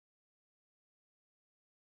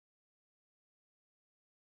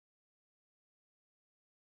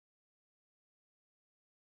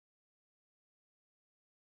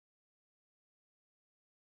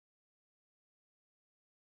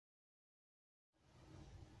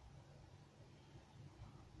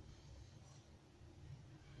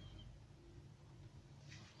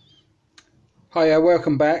Hiya,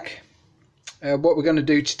 welcome back. What we're going to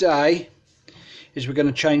do today is we're going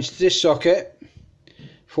to change this socket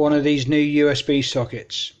for one of these new USB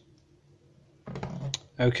sockets.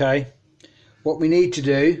 Okay, what we need to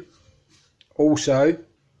do also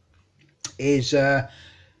is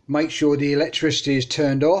make sure the electricity is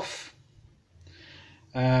turned off.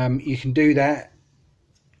 You can do that.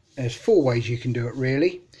 There's four ways you can do it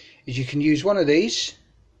really. Is you can use one of these,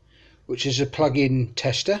 which is a plug-in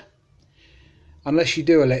tester. Unless you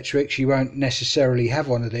do electrics, you won't necessarily have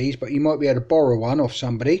one of these, but you might be able to borrow one off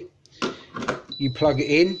somebody. You plug it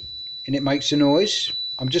in and it makes a noise.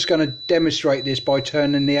 I'm just going to demonstrate this by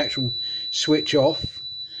turning the actual switch off.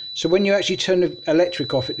 So when you actually turn the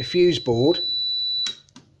electric off at the fuse board,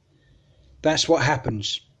 that's what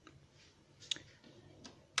happens.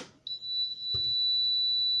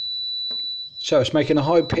 So it's making a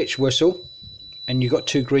high pitched whistle and you've got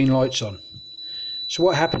two green lights on. So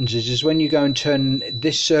what happens is when you go and turn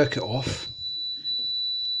this circuit off,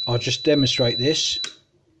 I'll just demonstrate this.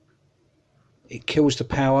 It kills the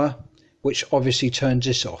power, which obviously turns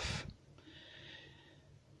this off.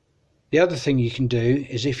 The other thing you can do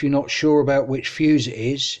is, if you're not sure about which fuse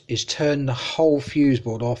it is turn the whole fuse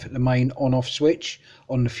board off at the main on-off switch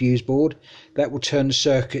on the fuse board. That will turn the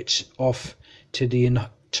circuits off to the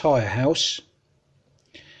entire house.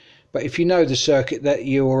 But if you know the circuit that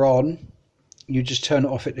you're on, you just turn it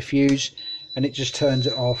off at the fuse and it just turns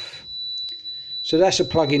it off. So that's a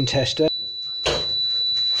plug-in tester.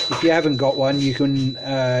 If you haven't got one, you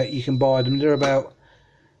can buy them. They're about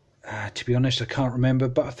to be honest, I can't remember,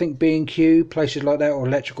 but I think B&Q, places like that, or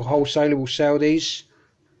Electrical Wholesaler will sell these.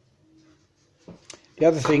 The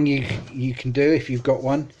other thing you can do if you've got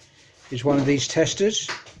one is one of these testers,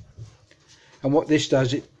 and what this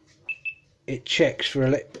does, it checks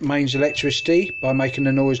for mains electricity by making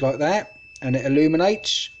a noise like that, and it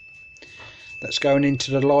illuminates. That's going into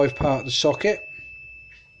the live part of the socket.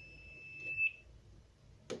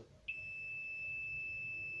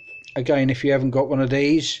 Again, if you haven't got one of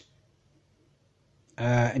these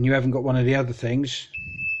and you haven't got one of the other things,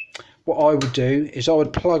 what I would do is I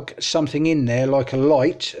would plug something in there, like a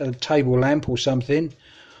light, a table lamp or something,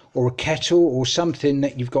 or a kettle or something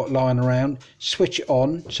that you've got lying around, switch it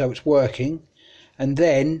on so it's working, and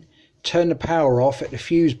then turn the power off at the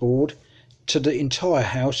fuse board to the entire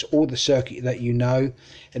house or the circuit that you know.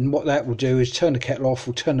 And what that will do is turn the kettle off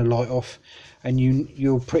or turn the light off, and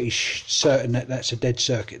you're pretty certain that that's a dead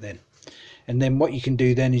circuit then. And then what you can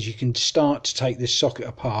do then is you can start to take this socket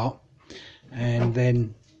apart and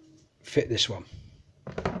then fit this one.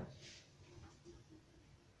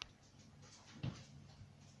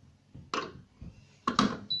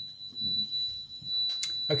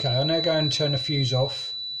 Okay, I'll now go and turn the fuse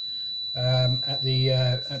off at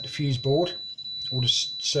the fuse board or the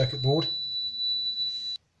circuit board.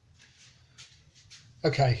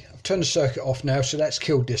 Okay, I've turned the circuit off now, so that's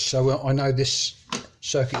killed this, so I know this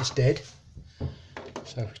circuit is dead.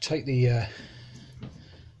 So take the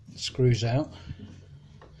screws out.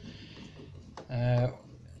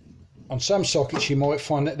 On some sockets you might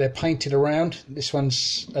find that they're painted around. This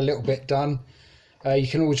one's a little bit done. You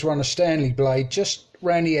can always run a Stanley blade just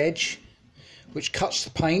round the edge, which cuts the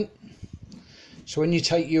paint. So when you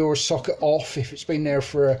take your socket off, if it's been there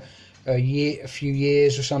for a few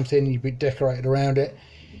years or something, you've been decorated around it,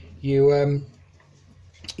 you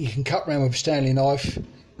can cut around with a Stanley knife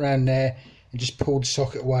around there and just pull the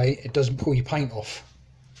socket away. It doesn't pull your paint off.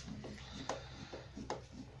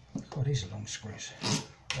 God, these are long screws.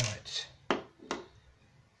 Right.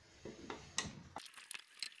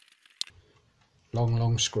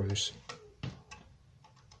 Long screws.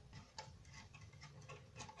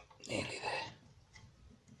 Nearly there.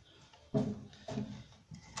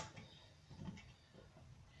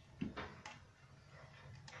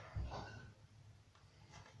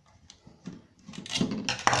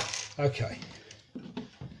 Okay,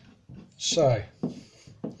 so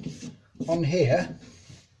on here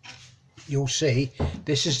you'll see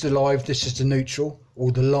this is the live, this is the neutral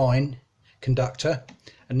or the line conductor,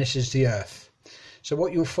 and this is the earth. So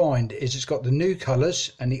what you'll find is it's got the new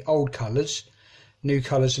colours and the old colours, new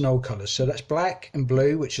colours and old colours. So that's black and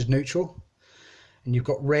blue, which is neutral, and you've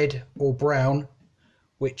got red or brown,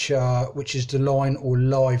 which is the line or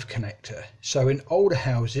live connector. So in older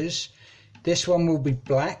houses, this one will be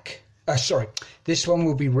black. This one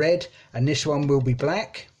will be red and this one will be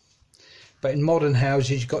black. But in modern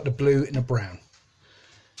houses, you've got the blue and the brown.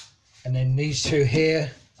 And then these two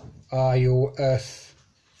here are your earth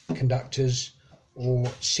conductors, or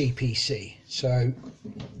CPC. So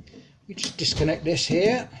we just disconnect this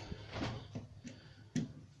here.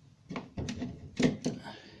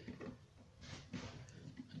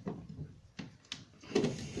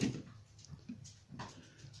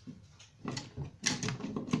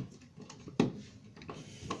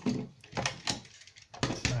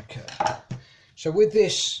 So with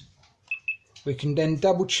this, we can then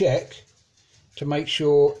double check to make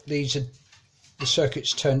sure the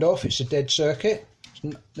circuit's turned off. It's a dead circuit.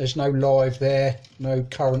 There's no live there, no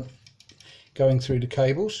current going through the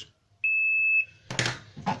cables.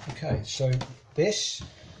 Okay, so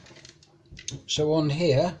on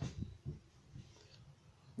here,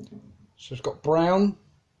 so it's got brown,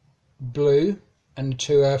 blue and the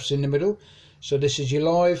two earths in the middle. So this is your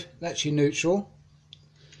live, that's your neutral.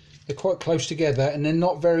 They're quite close together and they're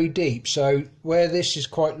not very deep, so where this is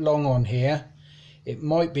quite long on here, it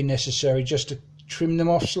might be necessary just to trim them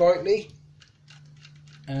off slightly.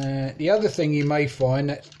 The other thing you may find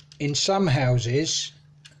that in some houses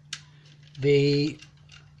the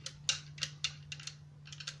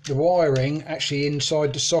wiring actually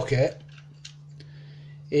inside the socket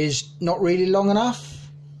is not really long enough.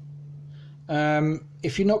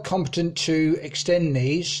 If you're not competent to extend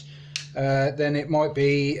these, then it might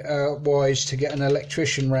be wise to get an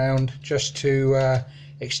electrician round just to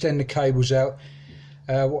extend the cables out.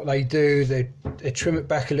 What they do, they trim it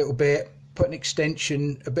back a little bit, put an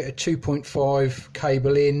extension, a bit of 2.5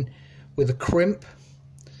 cable in with a crimp,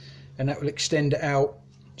 and that will extend it out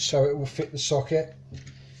so it will fit the socket.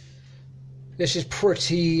 This is a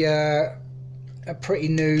pretty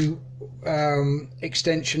new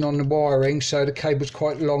extension on the wiring, so the cable's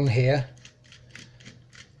quite long here.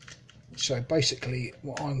 So basically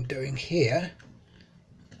what I'm doing here,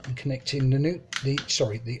 I'm connecting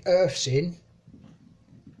the earths in.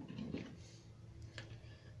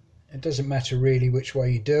 It doesn't matter really which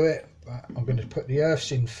way you do it, but I'm going to put the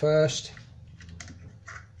earths in first,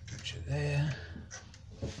 which are there.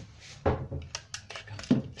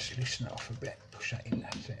 Just loosen it off a bit, push that in,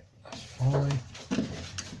 that's it, that's fine.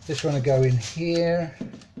 This one will go in here,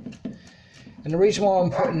 and the reason why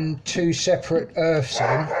I'm putting two separate earths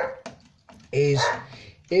in is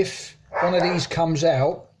if one of these comes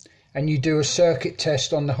out and you do a circuit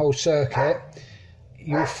test on the whole circuit,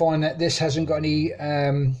 you'll find that this hasn't got any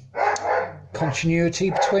continuity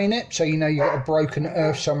between it, so you know you've got a broken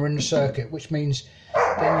earth somewhere in the circuit, which means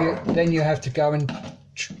then you have to go and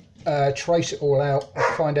trace it all out and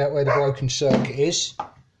find out where the broken circuit is.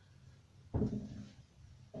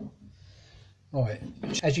 Right,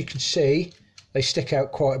 as you can see, they stick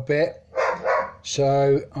out quite a bit,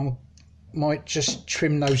 so I might just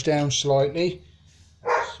trim those down slightly.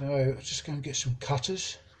 So I'm just going to get some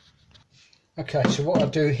cutters. Okay, so what I'll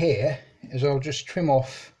do here is I'll just trim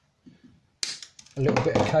off a little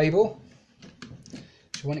bit of cable,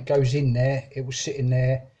 so when it goes in there it will sit in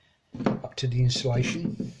there up to the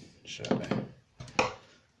insulation. So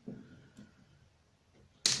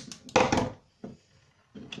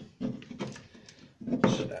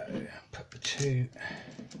put the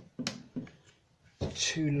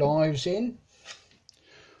two lives in,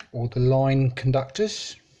 or the line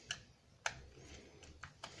conductors.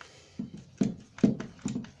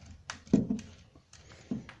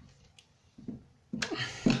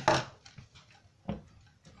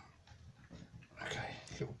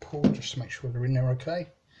 Just to make sure they're in there okay.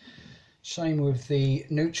 Same with the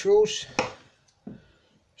neutrals.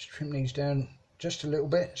 Just trim these down just a little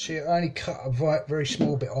bit. See, I only cut a very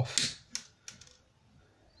small bit off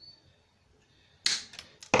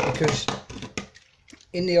because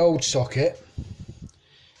in the old socket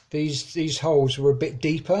these holes were a bit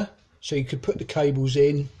deeper, so you could put the cables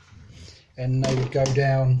in and they would go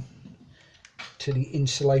down to the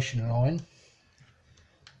insulation line.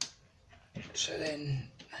 So then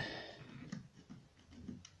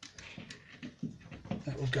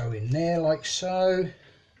that will go in there like so.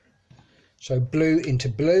 So blue into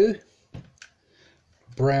blue,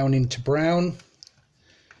 brown into brown,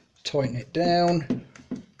 tighten it down.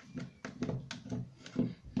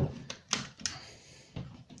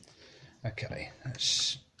 Okay,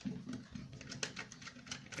 that's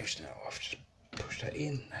just now off, just push that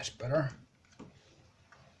in, that's better.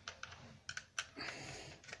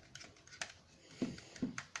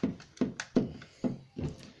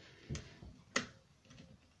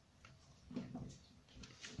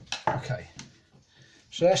 Okay,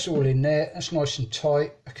 so that's all in there, that's nice and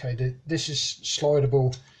tight. Okay, this is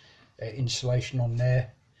slidable insulation on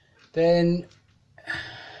there. Then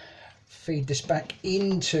feed this back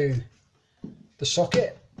into the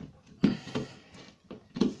socket,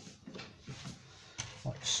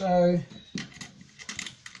 like so.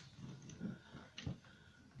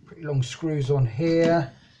 Pretty long screws on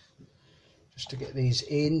here, just to get these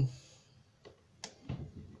in.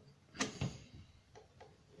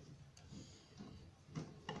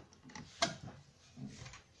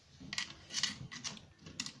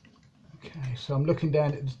 So I'm looking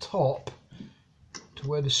down at the top to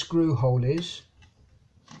where the screw hole is.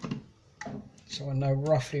 so I know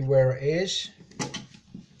roughly where it is.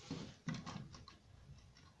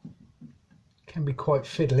 Can be quite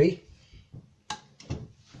fiddly.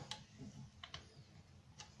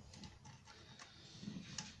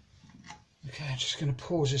 Okay, I'm just going to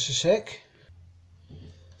pause this a sec.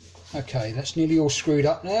 Okay, that's nearly all screwed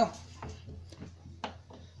up now.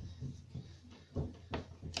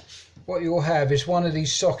 What you'll have is one of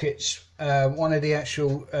these sockets, one of the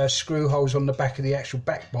actual screw holes on the back of the actual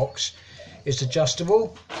back box is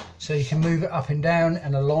adjustable, so you can move it up and down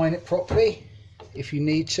and align it properly if you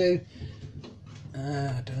need to.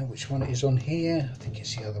 I don't know which one it is on here. I think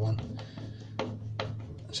it's the other one.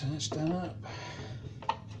 So that's done up.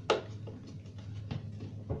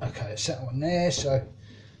 Okay, it's that one there. So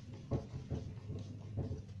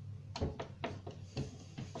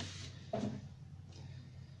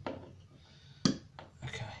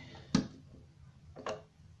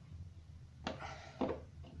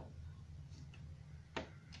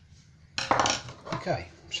okay,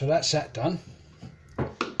 so that's that done.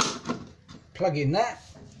 Plug in that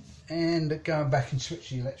and going back and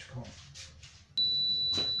switch the electrical on.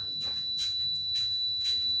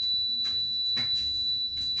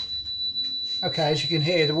 Okay, as you can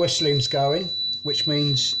hear, the whistling's going, which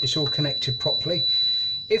means it's all connected properly.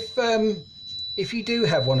 If you do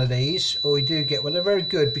have one of these, or you do get one, they're very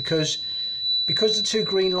good because the two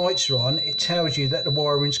green lights are on, it tells you that the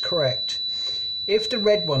wiring's correct. If the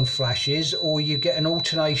red one flashes, or you get an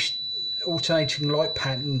alternating light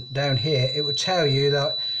pattern down here, it would tell you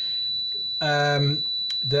that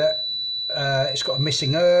it's got a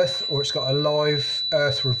missing earth, or it's got a live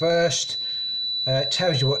earth reversed. It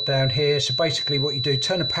tells you what down here. So basically what you do,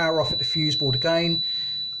 turn the power off at the fuse board again,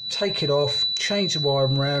 take it off, change the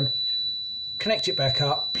wiring around, connect it back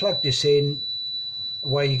up, plug this in,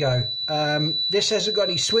 away you go. This hasn't got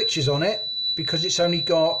any switches on it because it's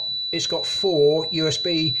got 4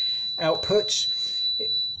 USB outputs.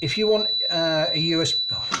 If you want a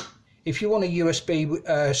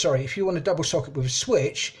double socket with a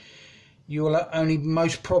switch, you will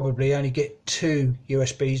most probably only get 2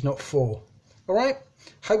 USBs, not 4. Alright,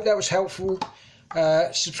 hope that was helpful.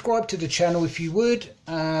 Subscribe to the channel if you would,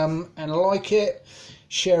 and like it.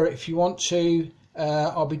 Share it if you want to.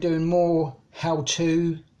 I'll be doing more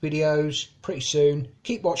how-to videos pretty soon.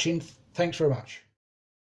 Keep watching. Thanks very much.